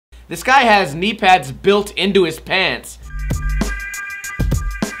This guy has knee pads built into his pants.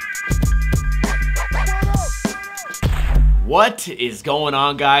 What is going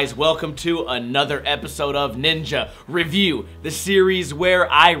on, guys? Welcome to another episode of Ninja Review, the series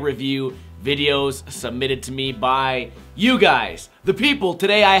where I review videos submitted to me by you guys, the people.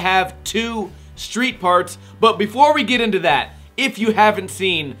 Today I have 2 street parts, but before we get into that, if you haven't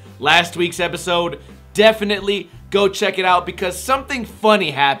seen last week's episode, definitely go check it out because something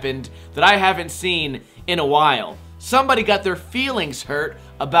funny happened that I haven't seen in a while. Somebody got their feelings hurt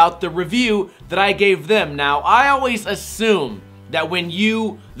about the review that I gave them. Now, I always assume that when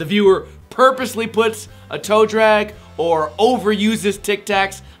you, the viewer, purposely puts a toe drag or overuses Tic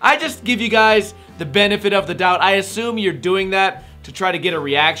Tacs, I just give you guys the benefit of the doubt. I assume you're doing that to try to get a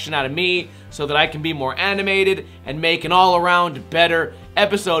reaction out of me so that I can be more animated and make an all-around better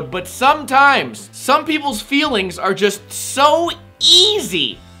episode. But sometimes, some people's feelings are just so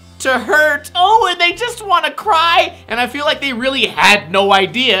easy to hurt. Oh, and they just want to cry. And I feel like they really had no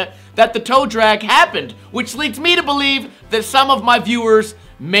idea that the toe drag happened, which leads me to believe that some of my viewers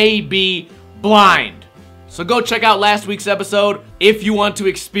may be blind. So go check out last week's episode if you want to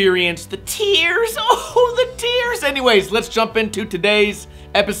experience the tears. Oh, the tears. Anyways, let's jump into today's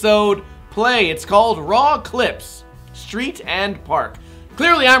episode play. It's called Raw Clips, Street and Park.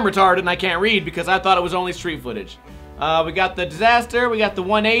 Clearly I'm retarded and I can't read because I thought it was only street footage. We got the disaster, we got the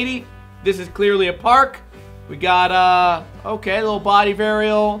 180. This is clearly a park. We got, okay, little body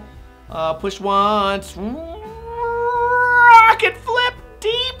varial. Push once. Rocket flip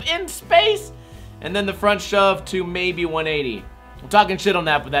deep in space. And then the front shove to maybe 180. I'm talking shit on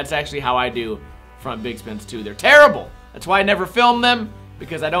that, but that's actually how I do front big spins too. They're terrible. That's why I never film them,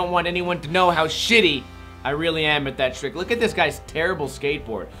 because I don't want anyone to know how shitty I really am at that trick. Look at this guy's terrible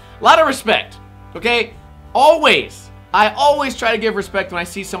skateboard. A lot of respect, okay? I always try to give respect when I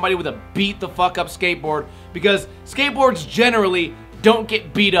see somebody with a beat the fuck up skateboard, because skateboards generally don't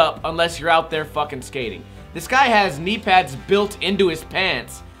get beat up unless you're out there fucking skating. This guy has knee pads built into his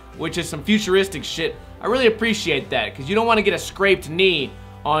pants, which is some futuristic shit. I really appreciate that, because you don't want to get a scraped knee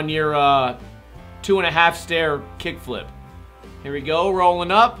on your 2.5 stair kickflip. Here we go,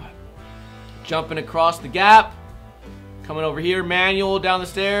 rolling up, jumping across the gap, coming over here, manual down the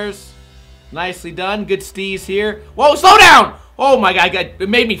stairs. Nicely done. Good steez here. Whoa, slow down! Oh my god, it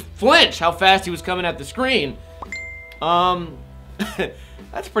made me flinch how fast he was coming at the screen.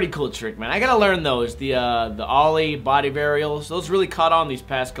 That's a pretty cool trick, man. I gotta learn those. The ollie body varials. Those really caught on these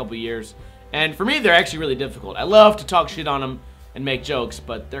past couple years. And for me, they're actually really difficult. I love to talk shit on them and make jokes,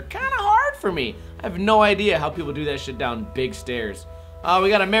 but they're kind of hard for me. I have no idea how people do that shit down big stairs. We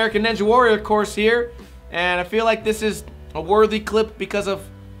got American Ninja Warrior course here, and I feel like this is a worthy clip because of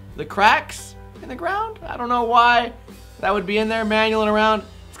the cracks in the ground. I don't know why that would be in there, manualing around.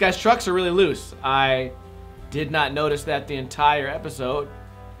 This guy's trucks are really loose. I did not notice that the entire episode.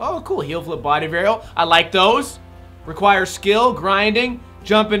 Oh, cool, heel flip body varial. I like those. Requires skill, grinding,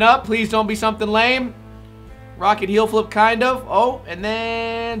 jumping up. Please don't be something lame. Rocket heel flip, kind of. Oh, and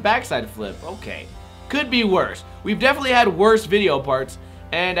then backside flip. Okay, could be worse. We've definitely had worse video parts,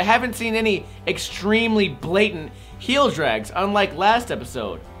 and I haven't seen any extremely blatant heel drags, unlike last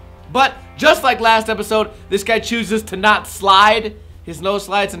episode. But just like last episode, this guy chooses to not slide. His nose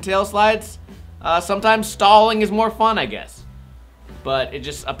slides and tail slides. Sometimes stalling is more fun, I guess. But it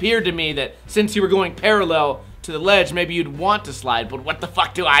just appeared to me that since you were going parallel to the ledge, maybe you'd want to slide, but what the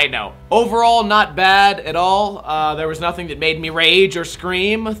fuck do I know? Overall, not bad at all. There was nothing that made me rage or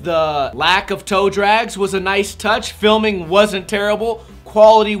scream. The lack of toe drags was a nice touch. Filming wasn't terrible.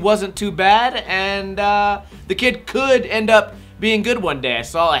 Quality wasn't too bad. And the kid could end up being good one day. I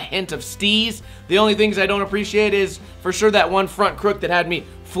saw a hint of steez. The only things I don't appreciate is for sure that one front crook that had me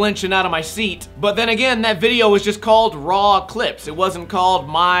flinching out of my seat. But then again, that video was just called Raw Clips. It wasn't called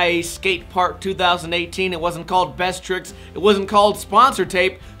My Skate Park 2018. It wasn't called Best Tricks. It wasn't called Sponsor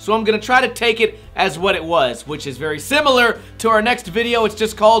Tape. So I'm gonna try to take it as what it was, which is very similar to our next video. It's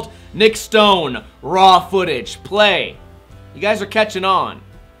just called Nick Stone Raw Footage Play. You guys are catching on.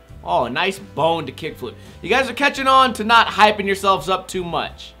 Oh, a nice bone to kickflip. You guys are catching on to not hyping yourselves up too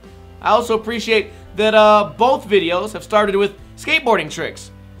much. I also appreciate that both videos have started with skateboarding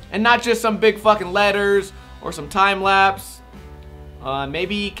tricks and not just some big fucking letters or some time lapse.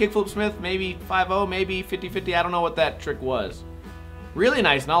 Maybe kickflip Smith, maybe 5-0, maybe 50-50. I don't know what that trick was. Really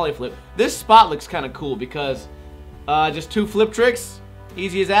nice nollie flip. This spot looks kind of cool because just 2 flip tricks.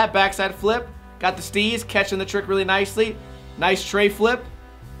 Easy as that. Backside flip. Got the steez, catching the trick really nicely. Nice tray flip.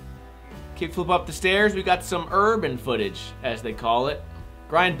 Kickflip up the stairs. We got some urban footage, as they call it.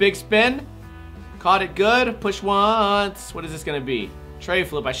 Grind big spin. Caught it good. Push once. What is this going to be? Tray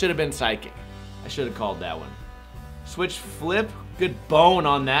flip. I should have been psychic. I should have called that one. Switch flip. Good bone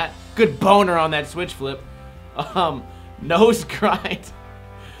on that. Good boner on that switch flip. Nose grind.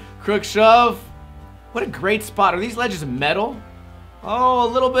 Crook shove. What a great spot. Are these ledges metal? Oh, a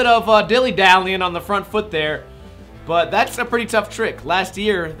little bit of dilly-dallying on the front foot there. But that's a pretty tough trick. Last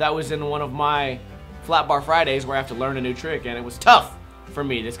year, that was in one of my Flat Bar Fridays where I have to learn a new trick, and it was tough for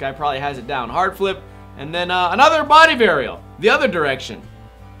me. This guy probably has it down. Hard flip, and then another body varial. The other direction.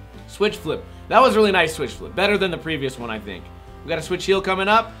 Switch flip. That was a really nice switch flip. Better than the previous one, I think. We got a switch heel coming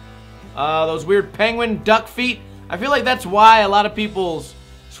up. Those weird penguin duck feet. I feel like that's why a lot of people's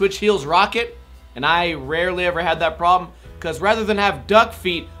switch heels rocket, and I rarely ever had that problem, because rather than have duck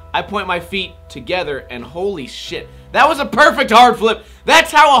feet, I point my feet together, and holy shit, that was a perfect hard flip.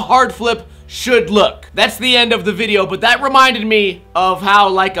 That's how a hard flip should look. That's the end of the video, but that reminded me of how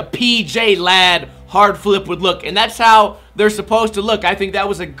like a PJ lad hard flip would look, and that's how they're supposed to look. I think that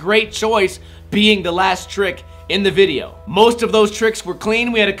was a great choice, being the last trick in the video. Most of those tricks were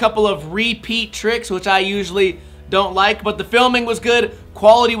clean. We had a couple of repeat tricks, which I usually don't like, but the filming was good.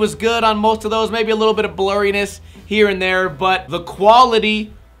 Quality was good on most of those. Maybe a little bit of blurriness here and there, but the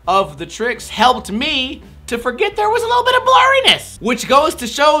quality of the tricks helped me to forget there was a little bit of blurriness, which goes to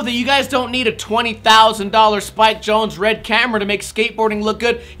show that you guys don't need a $20,000 Spike Jones red camera to make skateboarding look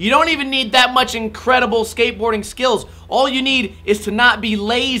good. You don't even need that much incredible skateboarding skills. All you need is to not be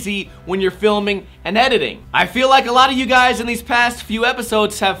lazy when you're filming and editing. I feel like a lot of you guys in these past few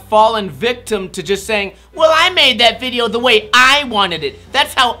episodes have fallen victim to just saying, well, I made that video the way I wanted it.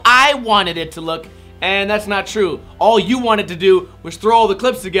 That's how I wanted it to look. And that's not true. All you wanted to do was throw all the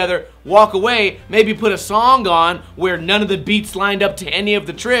clips together, walk away, maybe put a song on where none of the beats lined up to any of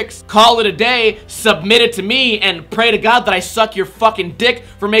the tricks, call it a day, submit it to me, and pray to God that I suck your fucking dick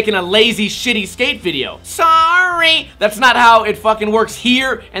for making a lazy, shitty skate video. Sorry! That's not how it fucking works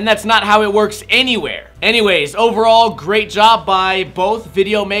here, and that's not how it works anywhere. Anyways, overall, great job by both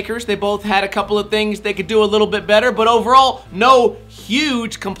video makers. They both had a couple of things they could do a little bit better, but overall, no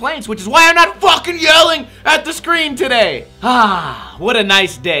huge complaints, which is why I'm not fucking yelling at the screen today. Ah, what a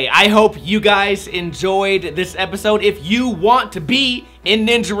nice day. I hope you guys enjoyed this episode. If you want to be in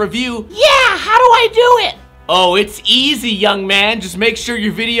Ninja Review, yeah, how do I do it? Oh, it's easy, young man. Just make sure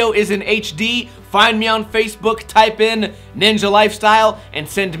your video is in HD. Find me on Facebook, type in Ninja Lifestyle, and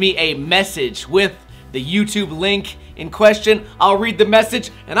send me a message with the YouTube link in question. I'll read the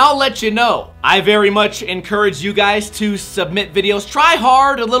message and I'll let you know. I very much encourage you guys to submit videos. Try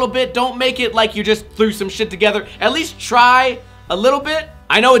hard a little bit. Don't make it like you just threw some shit together. At least try a little bit.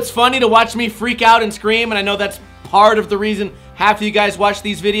 I know it's funny to watch me freak out and scream, and I know that's part of the reason half of you guys watch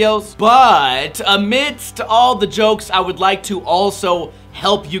these videos. But amidst all the jokes, I would like to also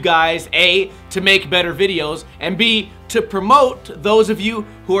help you guys, A, to make better videos, and B, to promote those of you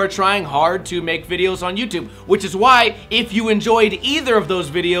who are trying hard to make videos on YouTube, which is why, if you enjoyed either of those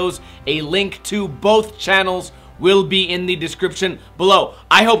videos, a link to both channels will be in the description below.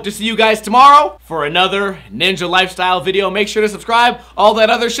 I hope to see you guys tomorrow for another Ninja Lifestyle video. Make sure to subscribe, all that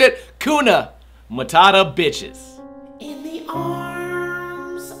other shit. Kuna Matata bitches.